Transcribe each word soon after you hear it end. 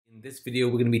In this video,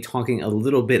 we're going to be talking a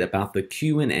little bit about the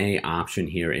Q&A option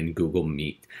here in Google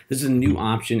Meet. This is a new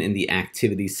option in the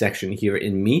activities section here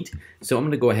in Meet. So I'm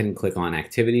going to go ahead and click on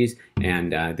activities,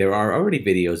 and there are already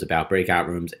videos about breakout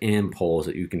rooms and polls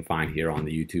that you can find here on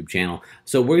the YouTube channel.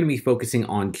 So we're going to be focusing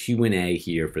on Q&A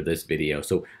here for this video.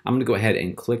 So I'm going to go ahead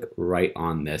and click right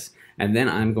on this, and then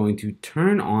I'm going to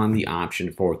turn on the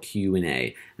option for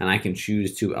Q&A, and I can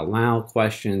choose to allow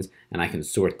questions, and I can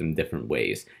sort them different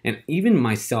ways. And even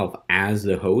myself as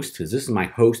the host, because this is my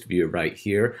host view right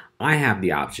here, I have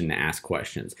the option to ask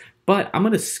questions. But I'm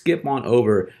going to skip on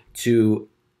over to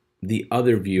the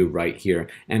other view right here,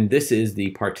 and this is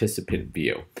the participant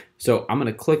view. So I'm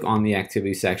going to click on the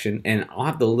activity section, and I'll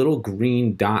have the little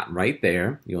green dot right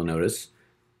there. You'll notice,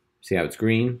 see how it's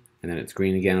green? And then it's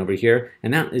green again over here,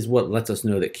 and that is what lets us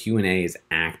know that Q&A is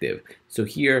active. So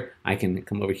here I can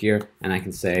come over here and I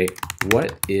can say,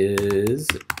 what is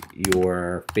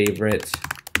your favorite,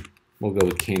 we'll go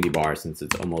with candy bar since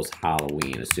it's almost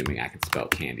Halloween, assuming I can spell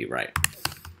candy right.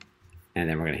 And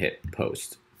then we're gonna hit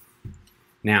post.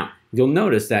 Now, you'll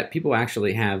notice that people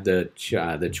actually have the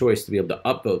choice to be able to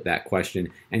upvote that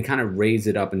question and kind of raise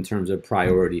it up in terms of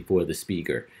priority for the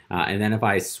speaker. And then if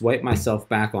I swipe myself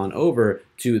back on over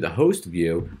to the host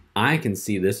view, I can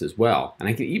see this as well. And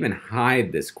I can even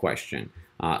hide this question.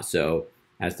 So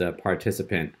as the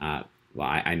participant, well,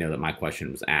 I know that my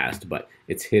question was asked, but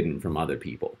it's hidden from other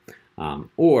people.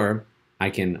 Or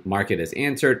I can mark it as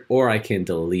answered, or I can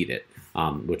delete it,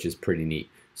 which is pretty neat.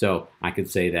 So I could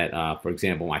say that, for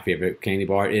example, my favorite candy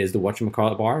bar is the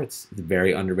whatchamacallit bar. It's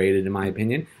very underrated in my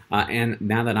opinion. And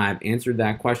now that I've answered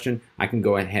that question, I can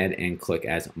go ahead and click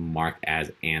as mark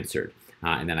as answered.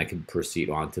 And then I can proceed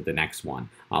on to the next one.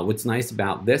 What's nice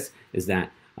about this is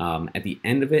that at the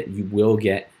end of it, you will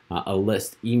get a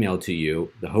list emailed to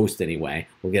you, the host anyway,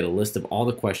 will get a list of all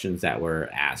the questions that were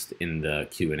asked in the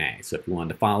Q&A. So if you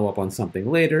wanted to follow up on something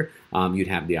later, you'd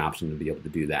have the option to be able to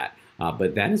do that.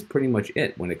 But that is pretty much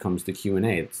it when it comes to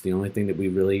Q&A. It's the only thing that we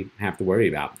really have to worry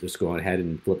about. Just going ahead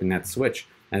and flipping that switch.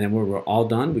 And then when we're all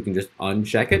done, we can just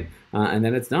uncheck it, and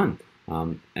then it's done.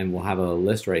 And we'll have a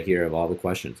list right here of all the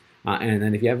questions. And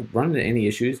then if you have run into any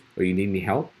issues or you need any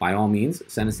help, by all means,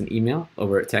 send us an email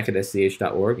over at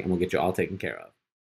tech@sch.org, and we'll get you all taken care of.